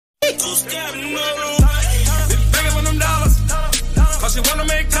two-step, Been begging for them dollars, cause she wanna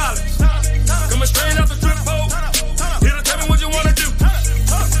make college. Coming straight out the trip hole. Here to tell me what you wanna do.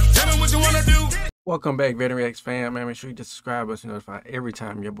 Tell me what you wanna do. Welcome back, Veteran X fam, man. Make sure you just subscribe us and notify every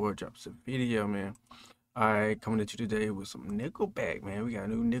time your boy drops a video, man. Alright, coming at you today with some Nickelback, man. We got a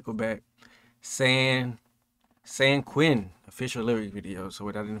new Nickelback San Quentin official lyric video. So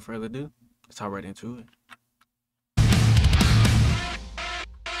without any further ado, let's hop right into it.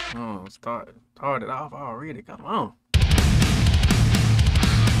 Oh, started off already. Come on.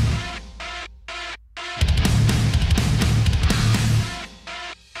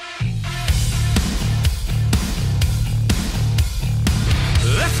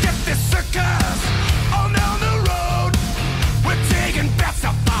 Let's get this circus on down the road. We're taking bets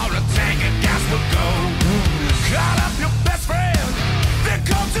up for a tank and gas will go. Call up your best friend, then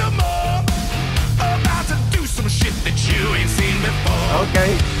come to more. About to do some shit that you ain't seen before.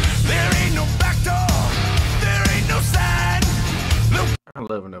 Okay. There ain't no back door, there ain't no side. No. I'm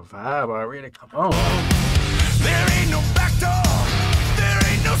loving the vibe already. Come on. There ain't no back door, there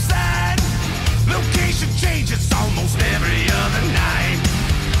ain't no side. Location changes almost every other night.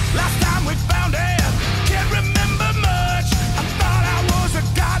 Last time we found him, can't remember much. I thought I was a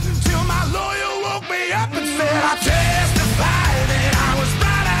god until my lawyer woke me up and said I testified that I was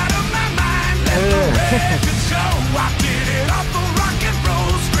right out of my mind. Let the record show I did it off the rock and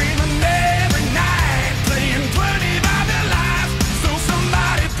roll, screaming every night, playing 20 by their lives. So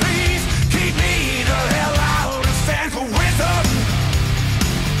somebody please keep me the hell out of San Quentin.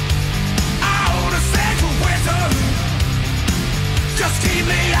 Out of San Quentin. Just keep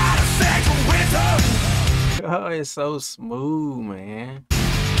me out of San Quentin. Oh, it's so smooth, man. Could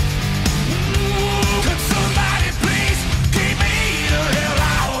somebody please keep me the hell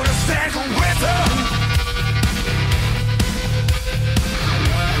out of San Quentin?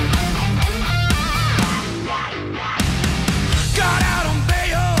 Got out on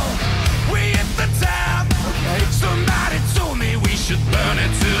bail, we hit the town. Somebody told me we should burn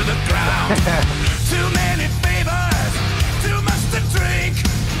it to the ground. Too many favors, too much to drink.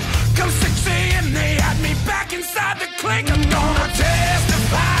 Come 6 a.m. they had me back inside the clink. I'm gonna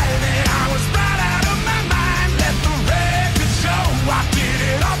testify that I was right out of my mind. Let the record show I did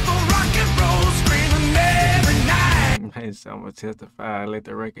it off the rock and roll, screaming every night. Man, so I'm gonna testify. Let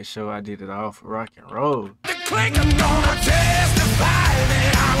the record show I did it all for rock and roll. The clink, I'm gonna testify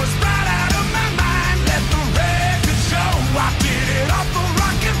that I was right out of my mind. Let the record show I did it off the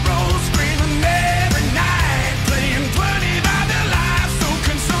rock and roll, screaming every night, playing 20 by their lives. So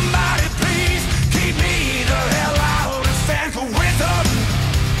can somebody please keep me the hell out of San Quentin?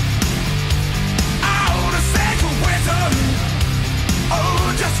 Out of San Quentin.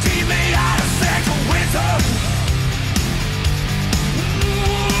 Oh, just keep me out of San Quentin.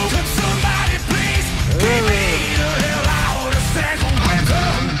 Could somebody please keep me the hell out of San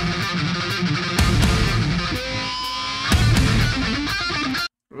Quentin?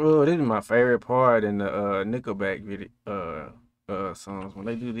 Oh, this is my favorite part in the Nickelback video songs when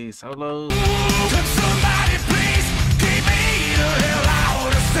they do these solos. Could somebody please keep me the hell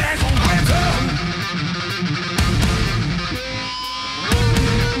out of San Quentin?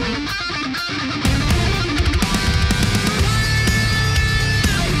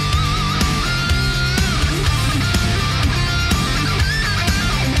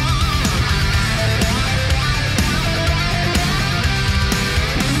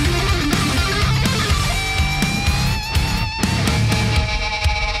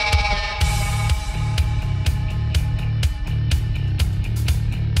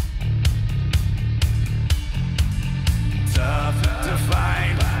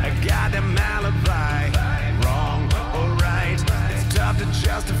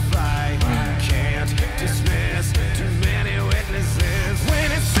 Justify, can't dismiss too many witnesses.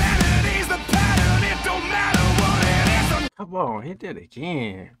 When insanity's the pattern, it don't matter what it is. Come on, hit that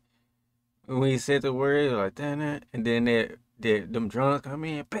again. When he said the word like that, and then them drums come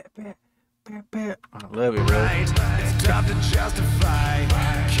in, pat, pat, pat, pat. I love it, bro. Right, it's tough to justify,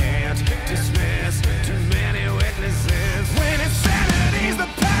 can't dismiss too many witnesses. When insanity's the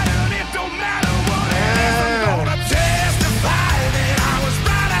pattern, it don't matter what it is. I'm gonna testify that I was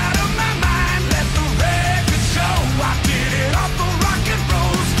right out of my mind. Let the record show I did it off the rock and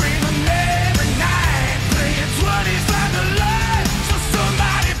roll, screaming every night, playing 20s by the light. So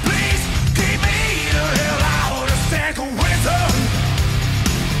somebody please keep me the hell out of San Quentin.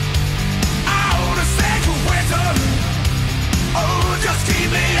 Out of San Quentin. Oh, just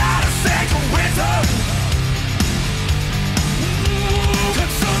keep me out of San Quentin.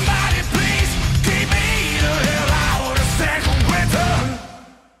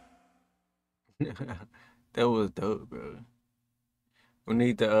 That was dope, bro. We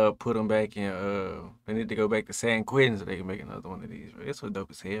need to put them back in. They need to go back to San Quentin so they can make another one of these, bro. It's so dope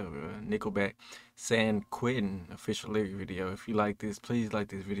as hell, bro. Nickelback, San Quentin official lyric video. If you like this, please like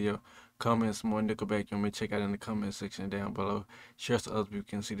this video. Comment some more Nickelback you want me to check out in the comment section down below. Share so other people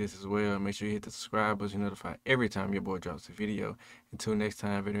can see this as well. Make sure you hit the subscribe button so you're notified every time your boy drops a video. Until next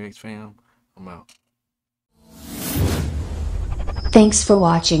time, VenomX fam, I'm out. Thanks for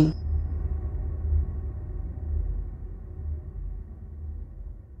watching.